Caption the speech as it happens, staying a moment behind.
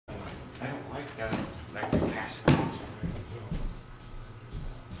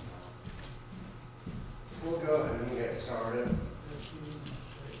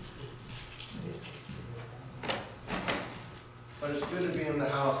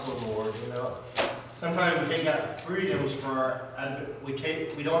counsel of the Lord, you know. Sometimes we take out freedoms for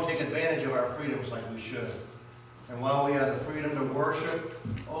we don't take advantage of our freedoms like we should. And while we have the freedom to worship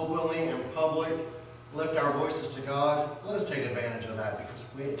openly in public, lift our voices to God, let us take advantage of that,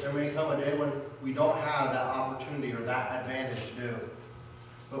 because there may come a day when we don't have that opportunity or that advantage to do.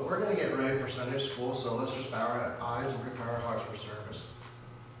 But we're going to get ready for Sunday school, so let's just bow our eyes and prepare our hearts for service.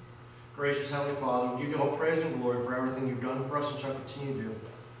 Gracious Heavenly Father, we give you all praise and glory for everything you've done for us and shall continue to do.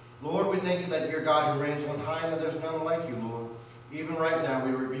 Lord, we thank you that you're God who reigns on high and that there's none like you, Lord. Even right now,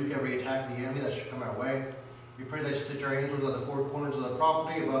 we rebuke every attack of the enemy that should come our way. We pray that you set your angels at the four corners of the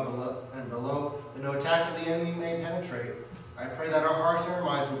property, above and below, that no attack of the enemy may penetrate. I pray that our hearts and our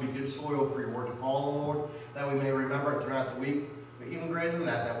minds will be good soil for your word to fall on, Lord, that we may remember it throughout the week. But even greater than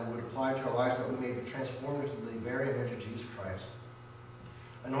that, that we would apply to our lives, that we may be transformed into the very image of Jesus Christ.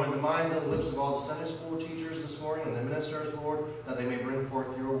 Anoint the minds and the lips of all the Sunday school teachers this morning and the ministers, Lord, that they may bring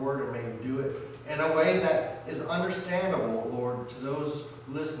forth your word and may do it in a way that is understandable, Lord, to those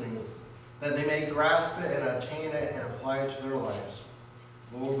listening, that they may grasp it and attain it and apply it to their lives.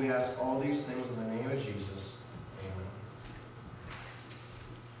 Lord, we ask all these things in the name of Jesus. Amen.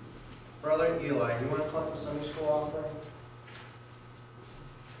 Brother Eli, you want to collect the Sunday school offering?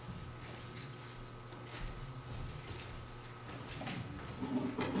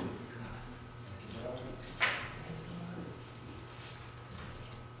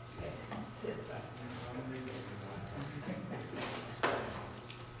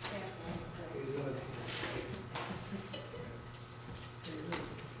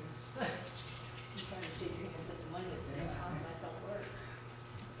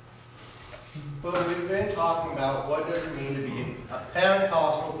 But we've been talking about what does it mean to be a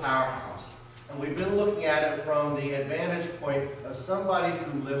Pentecostal powerhouse. And we've been looking at it from the advantage point of somebody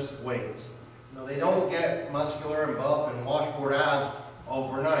who lifts weights. You know, they don't get muscular and buff and washboard abs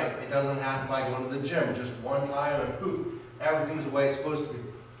overnight. It doesn't happen by going to the gym just one time and poof, everything's the way it's supposed to be.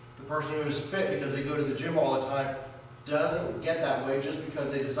 The person who is fit because they go to the gym all the time doesn't get that way just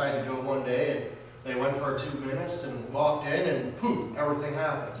because they decide to go one day and they went for 2 minutes and walked in and poof, everything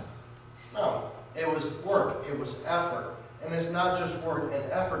happened. No, it was work, it was effort. And it's not just work and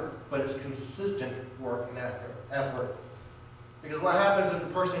effort, but it's consistent work and effort. Because what happens if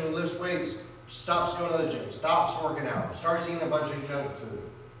the person who lifts weights stops going to the gym, stops working out, starts eating a bunch of junk food?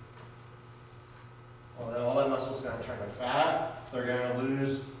 Well, then all that muscle's going to turn to fat, they're going to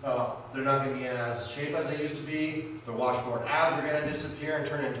lose, they're not going to be in as shape as they used to be, their washboard abs are going to disappear and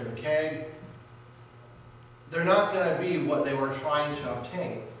turn into a keg. They're not going to be what they were trying to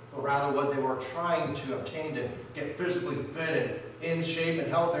obtain, but rather what they were trying to obtain to get physically fit and in shape and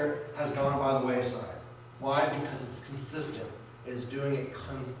healthier has gone by the wayside. Why? Because it's consistent. It is doing it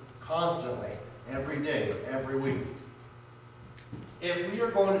constantly, every day, every week. If we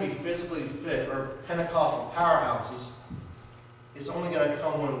are going to be physically fit or Pentecostal powerhouses, it's only going to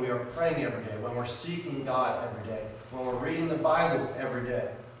come when we are praying every day, when we're seeking God every day, when we're reading the Bible every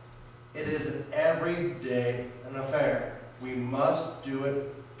day. It is an everyday affair. We must do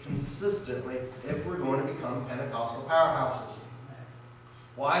it consistently if we're going to become Pentecostal powerhouses.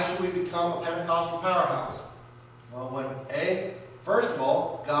 Why should we become a Pentecostal powerhouse? Well, first of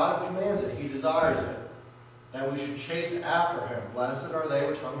all, God commands it. He desires it. That we should chase after Him. Blessed are they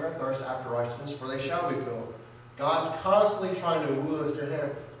which hunger and thirst after righteousness, for they shall be filled. God's constantly trying to woo us to Him.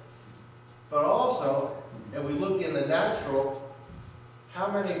 But also, if we look in the natural,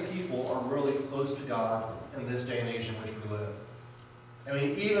 how many people are really close to God in this day and age in which we live? I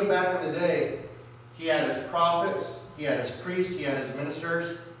mean, even back in the day, He had His prophets, He had His priests, He had His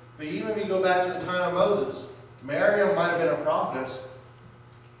ministers. But even if you go back to the time of Moses, Miriam might have been a prophetess,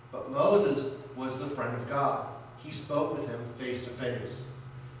 but Moses was the friend of God. He spoke with Him face to face.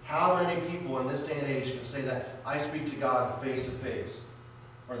 How many people in this day and age can say that I speak to God face to face?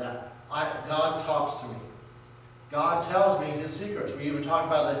 Or that God talks to me. God tells me His secrets. We even talked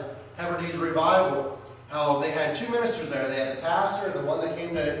about the Hebrides revival, how they had 2 ministers there. They had the pastor and the one that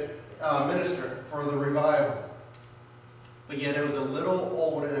came to minister for the revival. But yet it was a little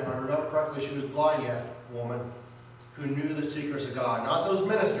old, and if I remember correctly, she was blind yet, woman, who knew the secrets of God. Not those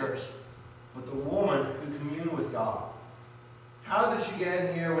ministers, but the woman who communed with God. How did she get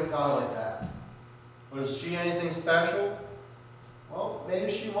in here with God like that? Was she anything special? Well, maybe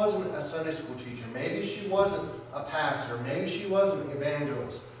she wasn't a Sunday school teacher. Maybe she wasn't a pastor. Maybe she wasn't an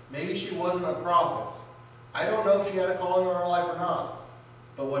evangelist. Maybe she wasn't a prophet. I don't know if she had a calling in her life or not.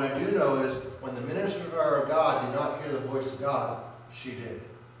 But what I do know is when the minister of God did not hear the voice of God, she did.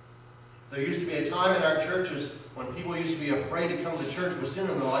 There used to be a time in our churches when people used to be afraid to come to church with sin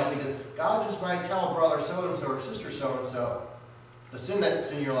in their life because God just might tell brother so-and-so or sister so-and-so. the sin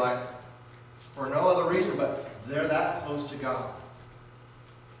that's in your life, for no other reason, but they're that close to God.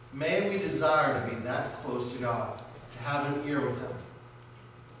 May we desire to be that close to God, to have an ear with Him.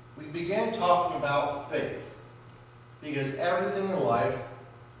 We began talking about faith, because everything in life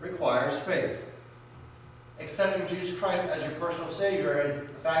requires faith. Accepting Jesus Christ as your personal Savior and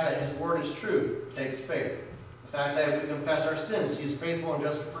the fact that His Word is true takes faith. The fact that if we confess our sins, He is faithful and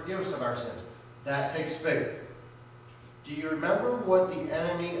just to forgive us of our sins, that takes faith. Do you remember what the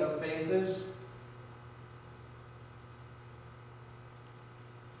enemy of faith is?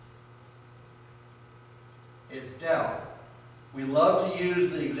 It's doubt. We love to use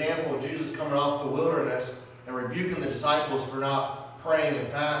the example of Jesus coming off the wilderness and rebuking the disciples for not praying and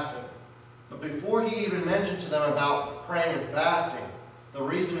fasting. But before He even mentioned to them about praying and fasting, the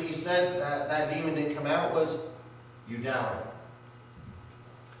reason He said that that demon didn't come out was, you doubted.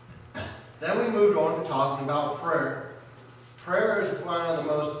 Then we moved on to talking about prayer. Prayer is one of the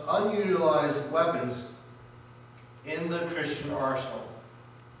most unutilized weapons in the Christian arsenal.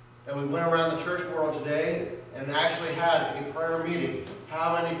 And we went around the church world today and actually had a prayer meeting.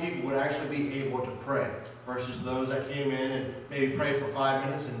 How many people would actually be able to pray versus those that came in and maybe prayed for 5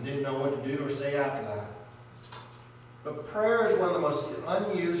 minutes and didn't know what to do or say after that? But prayer is one of the most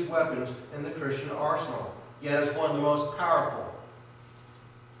unused weapons in the Christian arsenal, yet it's one of the most powerful.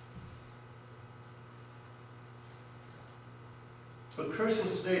 But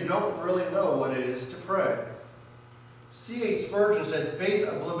Christians today don't really know what it is to pray. C.H. Spurgeon said, faith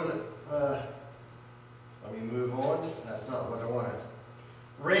oblivion... let me move on. That's not what I wanted.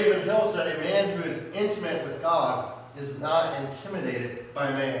 Raven Hill said, a man who is intimate with God is not intimidated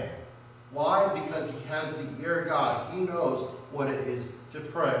by man. Why? Because he has the ear of God. He knows what it is to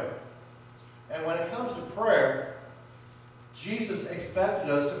pray. And when it comes to prayer, Jesus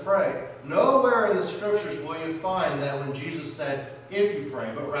expected us to pray. Nowhere in the Scriptures will you find that when Jesus said, if you pray,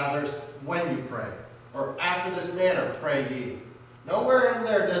 but rather when you pray. Or after this manner, pray ye. Nowhere in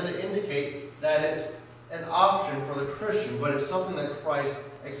there does it indicate that it's an option for the Christian, but it's something that Christ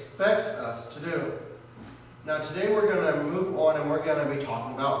expects us to do. Now today we're going to move on and we're going to be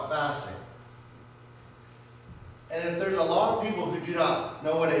talking about fasting. And if there's a lot of people who do not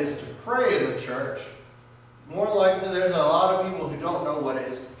know what it is to pray in the church, more likely there's a lot of people who don't know what it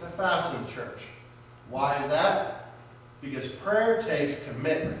is to fast in the church. Why is that? Because prayer takes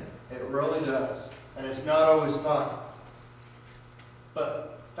commitment. It really does. And it's not always fun.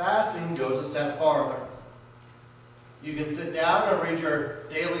 But fasting goes a step farther. You can sit down and read your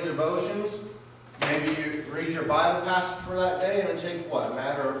daily devotions. Maybe you read your Bible passage for that day, and it takes, what, a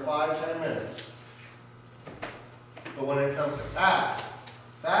matter of 5-10 minutes. But when it comes to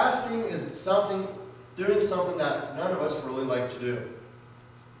fasting is doing something that none of us really like to do.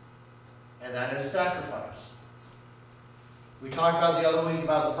 And that is sacrifice. We talked about the other week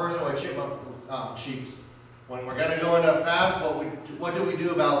about the person with chipmunk cheeks. When we're going to go into a fast, what do we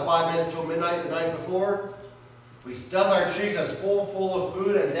do about 5 minutes till midnight the night before? We stuff our cheeks as full of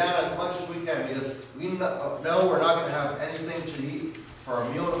food and down as much as we can, because we know we're not going to have anything to eat for our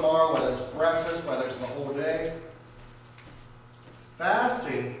meal tomorrow, whether it's breakfast, whether it's the whole day.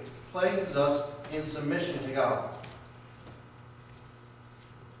 Fasting places us in submission to God.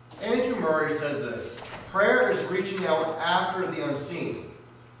 Andrew Murray said this, prayer is reaching out after the unseen.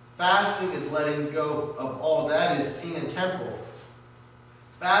 Fasting is letting go of all that is seen and temporal.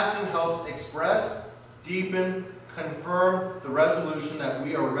 Fasting helps express, deepen, confirm the resolution that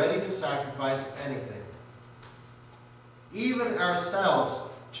we are ready to sacrifice anything, even ourselves,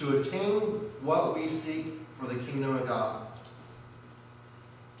 to attain what we seek for the kingdom of God.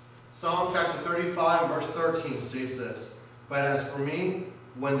 Psalm chapter 35, verse 13 states this, but as for me,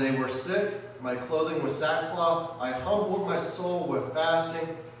 when they were sick, my clothing was sackcloth, I humbled my soul with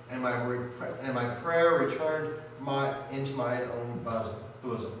fasting, and my prayer returned into my own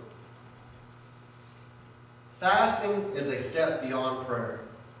bosom. Fasting is a step beyond prayer.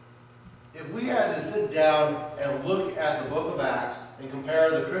 If we had to sit down and look at the book of Acts and compare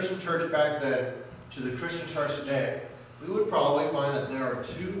the Christian church back then to the Christian church today, we would probably find that there are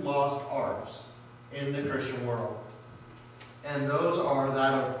two lost arts in the Christian world. And those are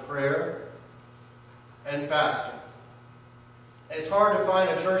that of prayer and fasting. It's hard to find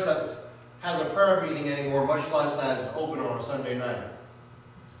a church that has a prayer meeting anymore, much less that is open on a Sunday night.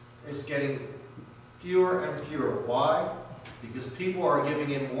 It's getting fewer and fewer. Why? Because people are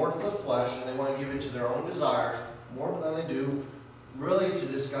giving in more to the flesh, and they want to give in to their own desires more than they do really to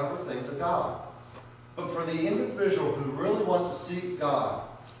discover things of God. But for the individual who really wants to seek God,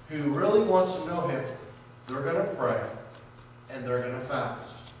 who really wants to know Him, they're going to pray and they're going to fast.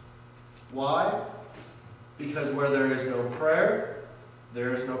 Why? Because where there is no prayer,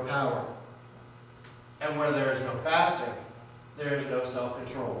 there is no power. And where there is no fasting, there is no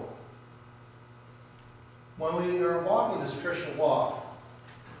self-control. When we are walking this Christian walk,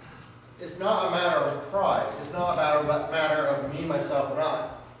 it's not a matter of pride. It's not a matter of me, myself, and I.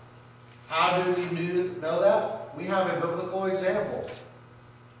 How do we know that? We have a biblical example.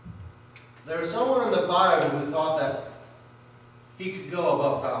 There's someone in the Bible who thought that he could go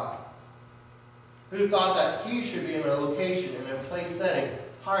above God, who thought that he should be in a location, in a place setting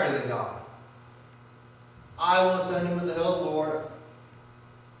higher than God. I will ascend into the hill of the Lord.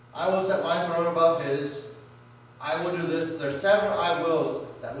 I will set my throne above his. I will do this. There's 7 I wills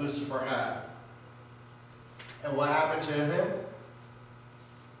that Lucifer had. And what happened to him?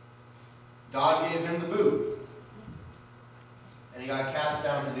 God gave him the boot. And he got cast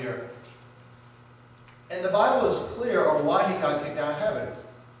down to the earth. And the Bible is clear on why he got kicked out of heaven.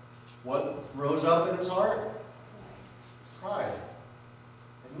 What rose up in his heart? Pride.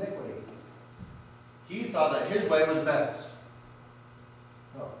 Iniquity. He thought that his way was best.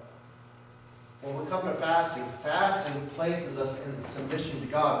 No. When we come to fasting, fasting places us in submission to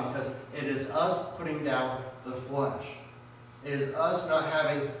God because it is us putting down the flesh. It is us not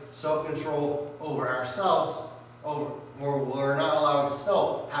having self-control over ourselves, or we're not allowing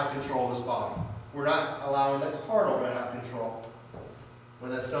self to have control of this body. We're not allowing the carnal to have control.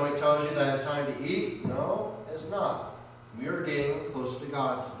 When that stomach tells you that it's time to eat, no, it's not. We are getting close to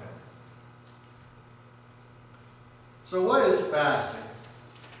God today. So what is fasting?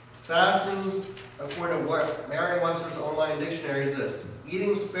 Fasting, according to what Merriam-Webster's online dictionary, is this: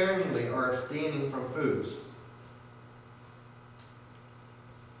 eating sparingly or abstaining from foods.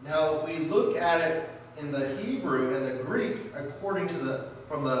 Now, if we look at it in the Hebrew and the Greek, according to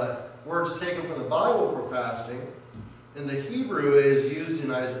from the words taken from the Bible for fasting, in the Hebrew it is used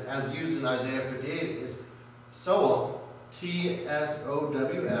as used in Isaiah 58 is Sowm,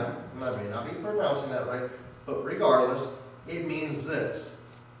 T-S-O-W-M, and I may not be pronouncing that right, but regardless, it means this: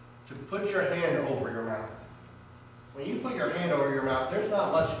 to put your hand over your mouth. When you put your hand over your mouth, there's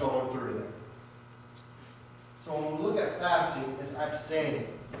not much going through there. So when we look at fasting, it's abstaining.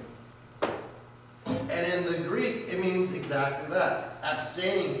 And in the Greek, it means exactly that.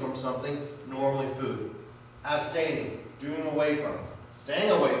 Abstaining from something, normally food. Abstaining, doing away from,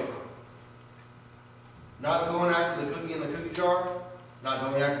 staying away from. Not going after the cookie in the cookie jar, not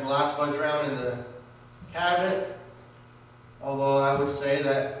going after the last fudge round in the cabinet. Although I would say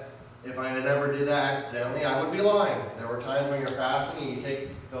that if I never did that accidentally, I would be lying. There were times when you're fasting and you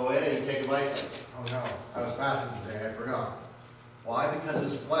go in and you take a bite and say, oh no, I was fasting today, I forgot. Why? Because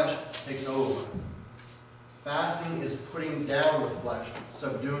this flesh takes over. Fasting is putting down the flesh,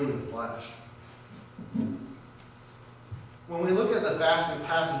 subduing the flesh. When we look at the fasting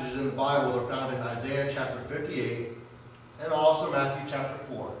passages in the Bible, they're found in Isaiah chapter 58 and also Matthew chapter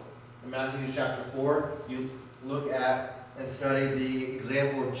 4. In Matthew chapter 4, you look at and study the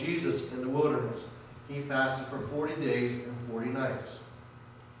example of Jesus in the wilderness. He fasted for 40 days and 40 nights.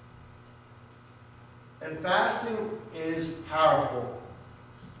 And fasting is powerful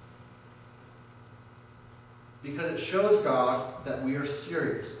because it shows God that we are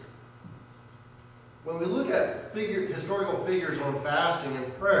serious. When we look at historical figures on fasting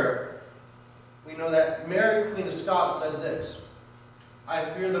and prayer, we know that Mary, Queen of Scots, said this: I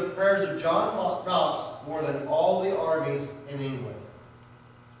fear the prayers of John Knox more than all the armies in England.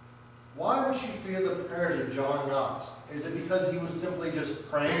 Why would she fear the prayers of John Knox? Is it because he was simply just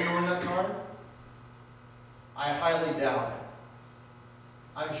praying during that time? I highly doubt it.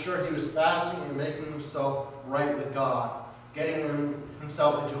 I'm sure he was fasting and making himself right with God, getting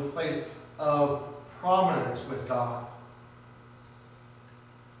himself into a place of prominence with God.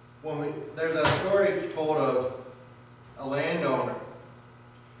 There's a story told of a landowner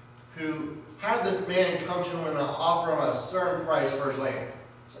who had this man come to him and offer him a certain price for his land.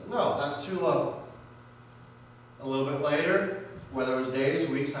 He said, no, that's too low. A little bit later, whether it was days,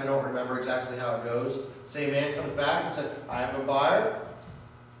 weeks, I don't remember exactly how it goes, same man comes back and said, I have a buyer.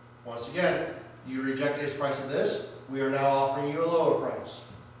 Once again, you rejected his price of this, we are now offering you a lower price.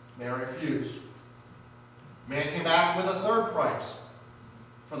 Man refused. Man came back with a third price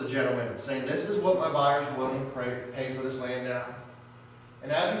for the gentleman, saying, this is what my buyers are willing to pay for this land now.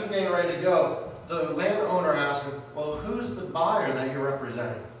 And as he was getting ready to go, the landowner asked him, well, who's the buyer that you're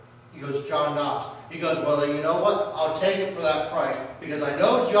representing? He goes, John Knox. He goes, well, then you know what? I'll take it for that price, because I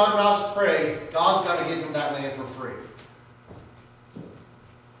know John Knox prays, God's got to give him that land for free.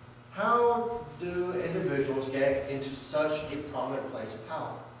 How do individuals get into such a prominent place of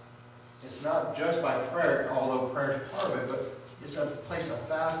power? It's not just by prayer, although prayer is part of it, but it's a place of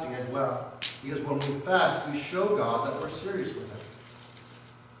fasting as well. Because when we fast, we show God that we're serious with Him.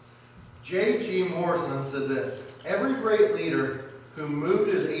 J.G. Morrison said this: "Every great leader who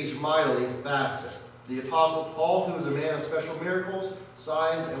moved his age mightily fasted. The Apostle Paul, who was a man of special miracles,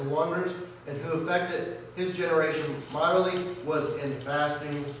 signs, and wonders, and who affected his generation mightily, was in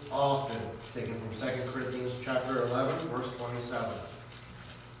fasting often." Taken from 2 Corinthians chapter 11, verse 27.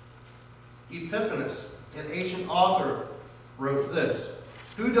 Epiphanes, an ancient author, wrote this: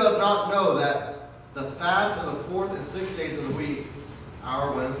 "Who does not know that the fast of the 4th and 6th days of the week,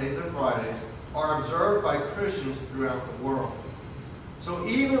 our Wednesdays and Fridays, are observed by Christians throughout the world?" So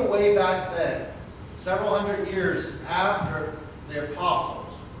even way back then, several hundred years after the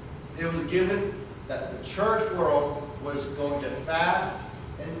apostles, it was given that the church world was going to fast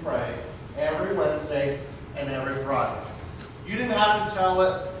and pray every Wednesday and every Friday. You didn't have to tell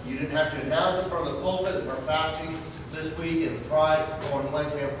it. You didn't have to announce it from the pulpit that we're fasting this week and Friday, on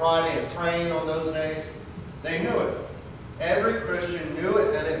Wednesday and Friday, and praying on those days. They knew it. Every Christian knew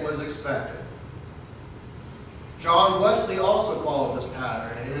it, and it was expected. John Wesley also followed this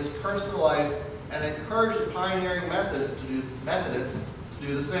pattern in his personal life and encouraged the pioneering Methodists to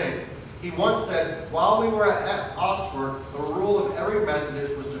do the same. He once said, "While we were at Oxford, the rule of every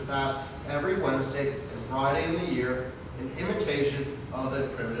Methodist was to fast every Wednesday and Friday in the year in imitation of the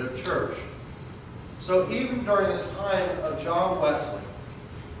primitive church." So even during the time of John Wesley,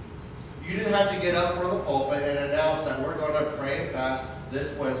 you didn't have to get up from the pulpit and announce that we're going to pray and fast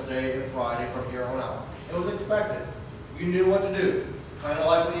this Wednesday and Friday from here on out. It was expected. You knew what to do. Kind of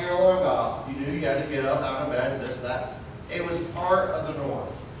like when you're on golf. You knew you had to get up, out of bed, this, that. It was part of the norm.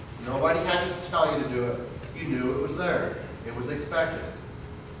 Nobody had to tell you to do it. You knew it was there. It was expected.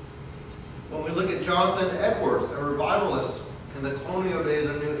 When we look at Jonathan Edwards, a revivalist in the colonial days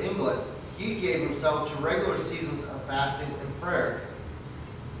of New England, he gave himself to regular seasons of fasting and prayer.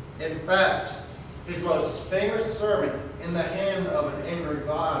 In fact, his most famous sermon, "In the Hand of an Angry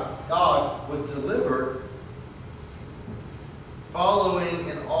God," was delivered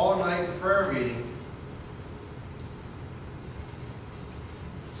following an all-night prayer meeting.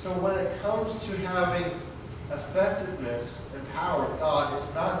 So when it comes to having effectiveness and power with God,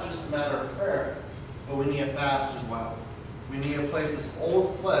 it's not just a matter of prayer, but we need a fast as well. We need to place this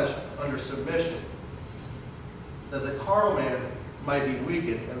old flesh under submission, that the carnal man might be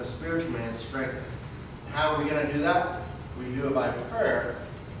weakened and the spiritual man strengthened. How are we going to do that? We do it by prayer,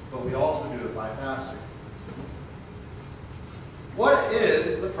 but we also do it by fasting. What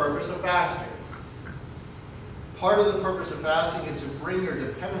is the purpose of fasting? Part of the purpose of fasting is to bring your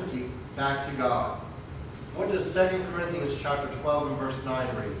dependency back to God. What does 2 Corinthians chapter 12 and verse 9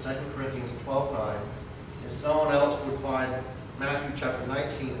 read? 2 Corinthians 12:9. If someone else would find Matthew chapter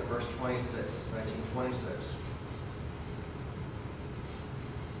 19 and verse 26. 19:26.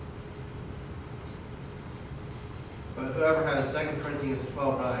 But whoever has 2 Corinthians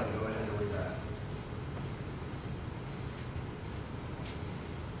 12:9, go ahead and read that.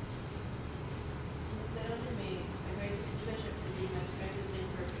 He said unto me, My grace is sufficient for thee, my strength is made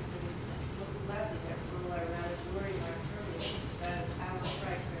perfect in weakness. Most gladly, therefore, will I rather glory in my infirmities, that of power of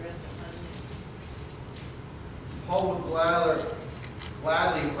Christ may rest upon me. Paul would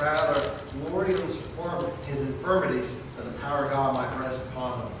gladly rather glory in his infirmities that the power of God might rest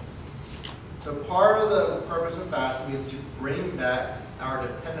upon them. So part of the purpose of fasting is to bring back our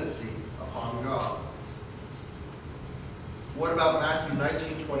dependency upon God. What about Matthew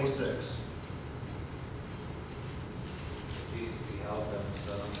 19:26? Jesus beheld them and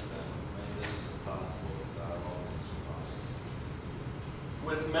said unto them, When this is impossible, with God all things are possible.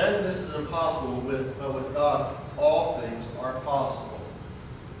 With men this is impossible, but with God all things are possible.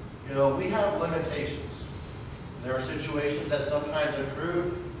 You know, we have limitations. There are situations that sometimes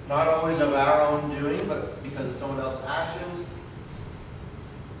accrue, not always of our own doing, but because of someone else's actions.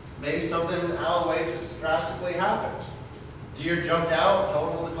 Maybe something out of the way just drastically happens. Deer jumped out,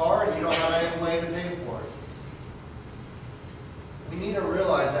 totaled the car, and you don't have any way to pay for it. We need to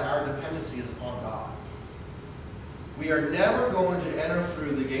realize that our dependency is upon God. We are never going to enter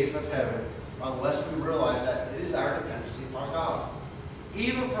through the gates of heaven unless we realize that it is our dependency upon God.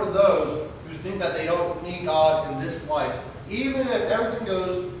 Even for those who think that they don't need God in this life, even if everything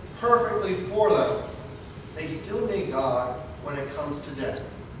goes perfectly for them, they still need God when it comes to death.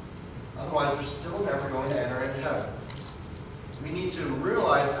 Otherwise, they're still never going to enter into heaven. We need to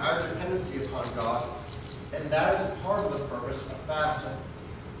realize our dependency upon God, and that is part of the purpose of fasting.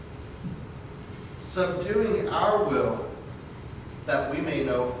 Subduing our will that we may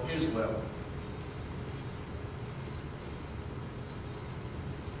know His will.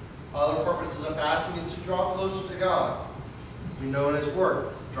 Other purposes of fasting is to draw closer to God. We know in His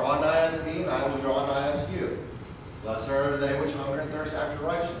Word, draw nigh unto me and I will draw nigh unto you. Blessed are they which hunger and thirst after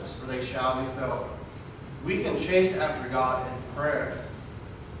righteousness, for they shall be filled. We can chase after God in prayer.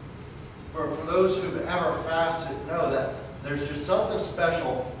 For those who've ever fasted know that there's just something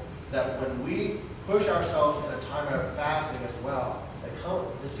special that when we push ourselves in a time of fasting as well,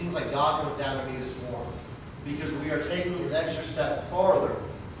 it seems like God comes down to meet us more, because we are taking an extra step farther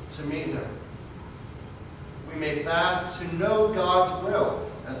to meet Him. We may fast to know God's will,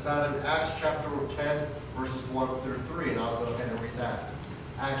 as found in Acts chapter 10, verses 1 through 3, and I'll go ahead and read that.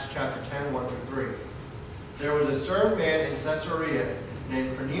 Acts chapter 10, 1 through 3. There was a certain man in Caesarea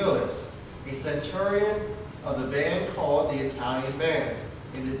named Cornelius, a centurion of the band called the Italian band,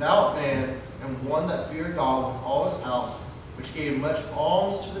 a devout man, and one that feared God with all his house, which gave much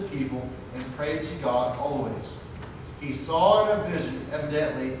alms to the people, and prayed to God always. He saw in a vision,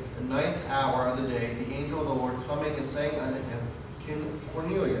 evidently the ninth hour of the day, the angel of the Lord coming and saying unto him, King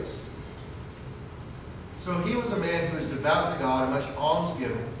Cornelius. So he was a man who was devout to God, and much alms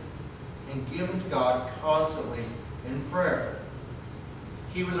given, and given to God constantly in prayer.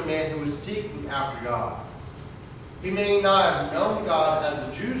 He was a man who was seeking after God. He may not have known God as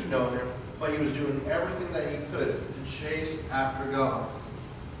the Jews know Him, but he was doing everything that he could to chase after God.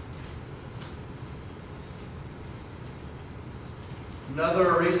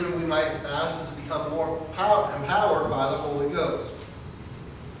 Another reason we might fast is to become more empowered by the Holy Ghost.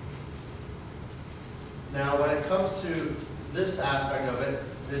 Now, when it comes to this aspect of it,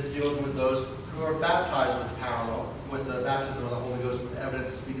 this deals with those who are baptized with power, with the baptism of the Holy Ghost, with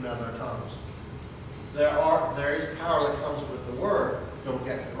evidence of speaking in other tongues. There is power that comes with the Word. Don't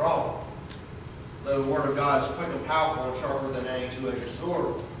get me wrong. The Word of God is quick and powerful and sharper than any two-edged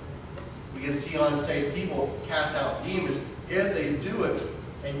sword. We can see unsaved people cast out demons if they do it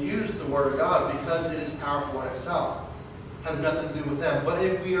and use the Word of God, because it is powerful in itself. It has nothing to do with them. But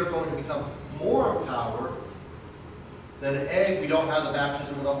if we are going to become more empowered, then A, we don't have the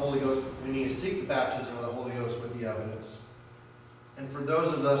baptism of the Holy Ghost. We need to seek the baptism of the Holy Ghost with the evidence. And for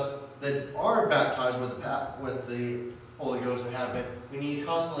those of us that are baptized with the Holy Ghost and have been, we need to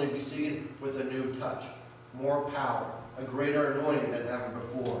constantly be seated with a new touch, more power, a greater anointing than ever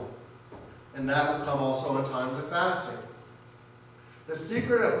before. And that will come also in times of fasting. The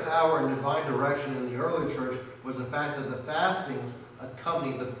secret of power and divine direction in the early church was the fact that the fastings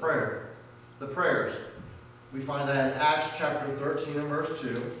accompanied the prayers. We find that in Acts chapter 13 and verse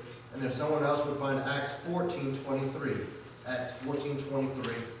 2. And if someone else would find Acts 14:23. Acts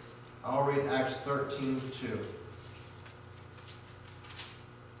 14:23. I'll read Acts 13:2.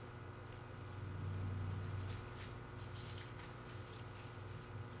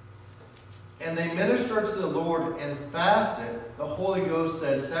 And they ministered to the Lord and fasted. The Holy Ghost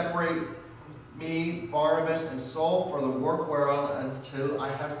said, Separate me, Barnabas, and Saul for the work whereon until I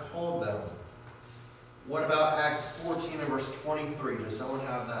have called them. What about Acts 14 and verse 23? Does someone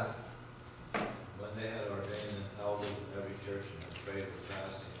have that? When they had ordained an elder in every church and had prayed with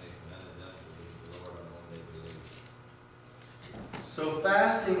fasting, they commended them to the Lord on whom they believed. So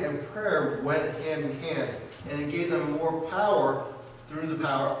fasting and prayer went hand in hand, and it gave them more power through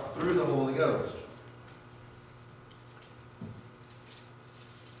the Holy Ghost.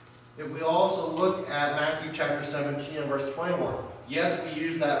 If we also look at Matthew chapter 17 and verse 21, yes, we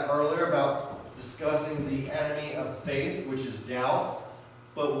used that earlier about discussing the enemy of faith, which is doubt.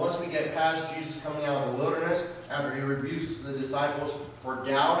 But once we get past Jesus coming out of the wilderness, after he rebukes the disciples for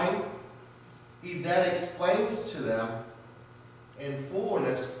doubting, he then explains to them in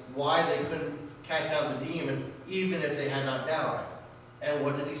fullness why they couldn't cast out the demon even if they had not doubted. And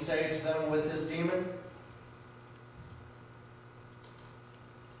what did he say to them with this demon?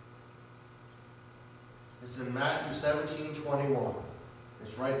 It's in Matthew 17:21.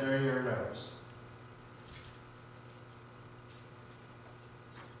 It's right there in your notes.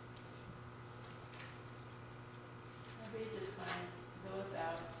 I read this line,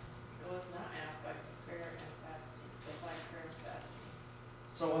 goeth not out by prayer and fasting, but by prayer and fasting.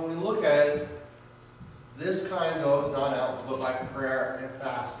 So when we look at it, this kind goeth not out but by prayer and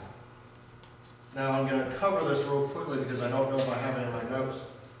fasting. Now I'm going to cover this real quickly because I don't know if I have it in my notes.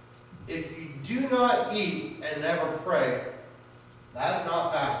 If you do not eat and never pray, that's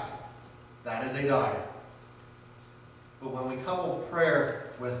not fasting. That is a diet. But when we couple prayer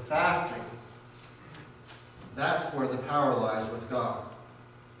with fasting, that's where the power lies with God.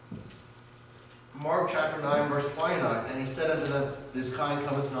 Mark chapter 9, verse 29, and he said unto them, This kind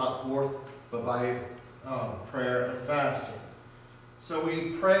cometh not forth but by prayer and fasting. So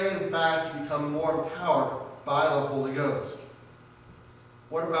we pray and fast to become more empowered by the Holy Ghost.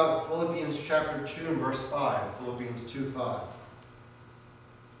 What about Philippians chapter 2 and verse 5? Philippians 2:5.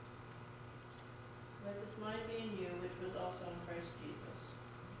 Let this mind be in you,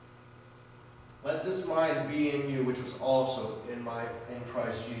 let this mind be in you, which was also in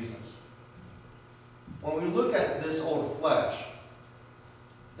Christ Jesus. When we look at this old flesh,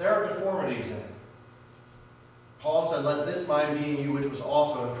 there are deformities in it. Paul said, let this mind be in you, which was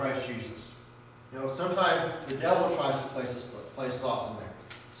also in Christ Jesus. You know, sometimes the devil tries to place thoughts in there.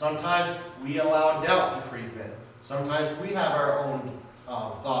 Sometimes we allow doubt to creep in. Sometimes we have our own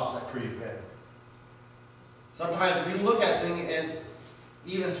thoughts that creep in. Sometimes we look at things and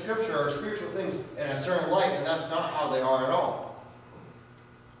even scripture or spiritual things in a certain light, and that's not how they are at all.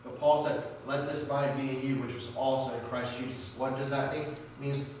 But Paul said, let this mind be in you, which was also in Christ Jesus. What does that mean? It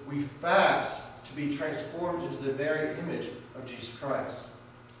means we fast to be transformed into the very image of Jesus Christ.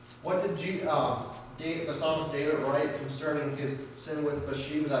 What did the psalmist David write concerning his sin with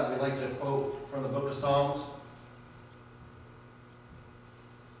Bathsheba that we like to quote from the book of Psalms?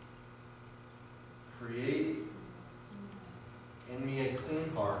 Create in me a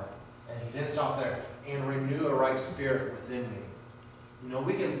clean heart. And he didn't stop there. And renew a right spirit within me. You know,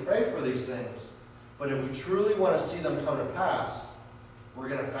 we can pray for these things, but if we truly want to see them come to pass, we're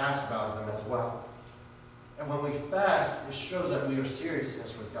going to fast about them as well. And when we fast, it shows that we are serious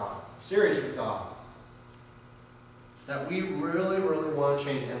with God. That we really, really want to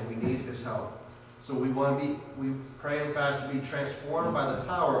change and we need His help. So we pray and fast to be transformed by the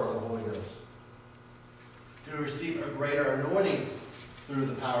power of the Holy Ghost. To receive a greater anointing through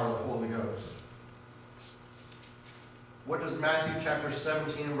the power of the Holy Ghost. What does Matthew chapter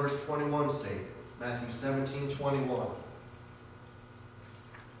 17 and verse 21 state? Matthew 17:21.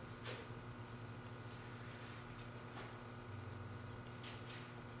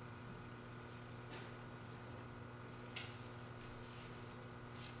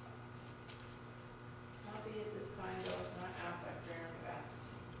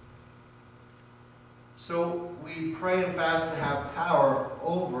 So we pray and fast to have power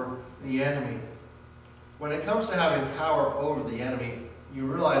over the enemy. When it comes to having power over the enemy, you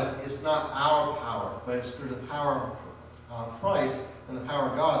realize it's not our power, but it's through the power of Christ and the power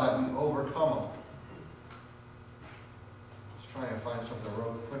of God that we overcome them. Just trying to find something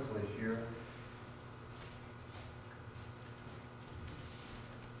real quickly here.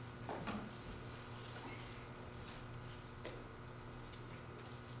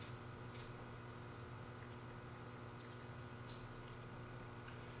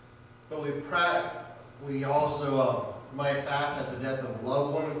 But we also might fast at the death of a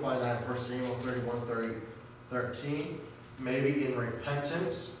loved one. We find that in 1 Samuel 31:13. Maybe in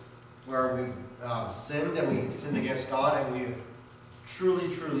repentance, where we sinned and we sinned against God and we're truly,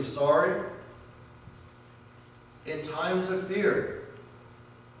 truly sorry. In times of fear,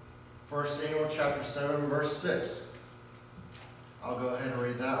 1 Samuel chapter 7, verse 6. I'll go ahead and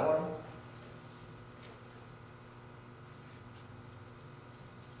read that one.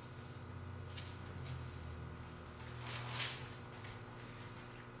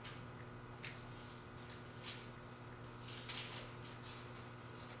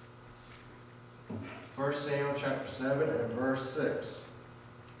 First Samuel chapter 7 and verse 6.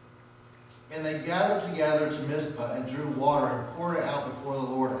 And they gathered together to Mizpah and drew water and poured it out before the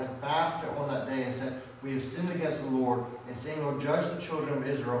Lord and fasted on that day and said, we have sinned against the Lord. And Samuel judged the children of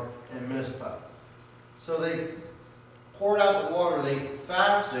Israel in Mizpah. So they poured out the water. They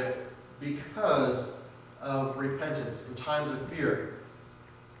fasted because of repentance in times of fear.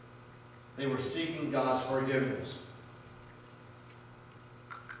 They were seeking God's forgiveness.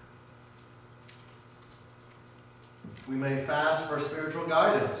 We may fast for spiritual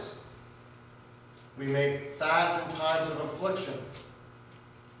guidance. We may fast in times of affliction.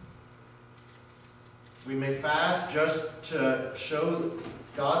 We may fast just to show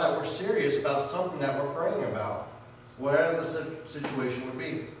God that we're serious about something that we're praying about, whatever the situation would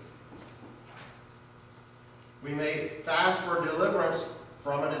be. We may fast for deliverance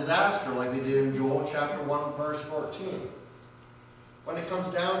from a disaster like they did in Joel chapter 1 verse 14. When it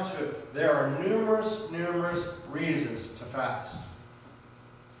comes down to it, there are numerous reasons to fast.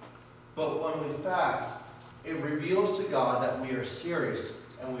 But when we fast, it reveals to God that we are serious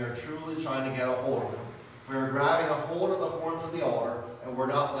and we are truly trying to get a hold of Him. We are grabbing a hold of the horns of the altar and we're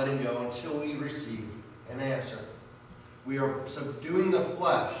not letting go until we receive an answer. We are subduing the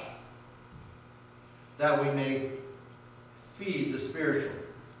flesh that we may feed the spiritual.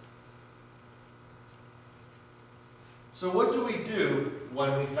 So what do we do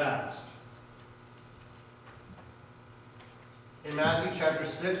when we fast? In Matthew chapter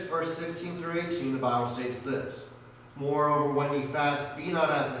 6, verse 16 through 18, the Bible states this. Moreover, when ye fast, be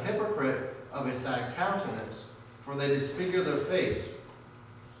not as the hypocrite of a sad countenance, for they disfigure their face,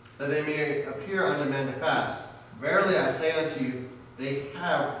 that they may appear unto men to fast. Verily I say unto you, they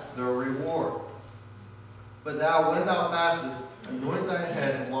have their reward. But thou, when thou fastest, anoint thine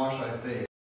head and wash thy face.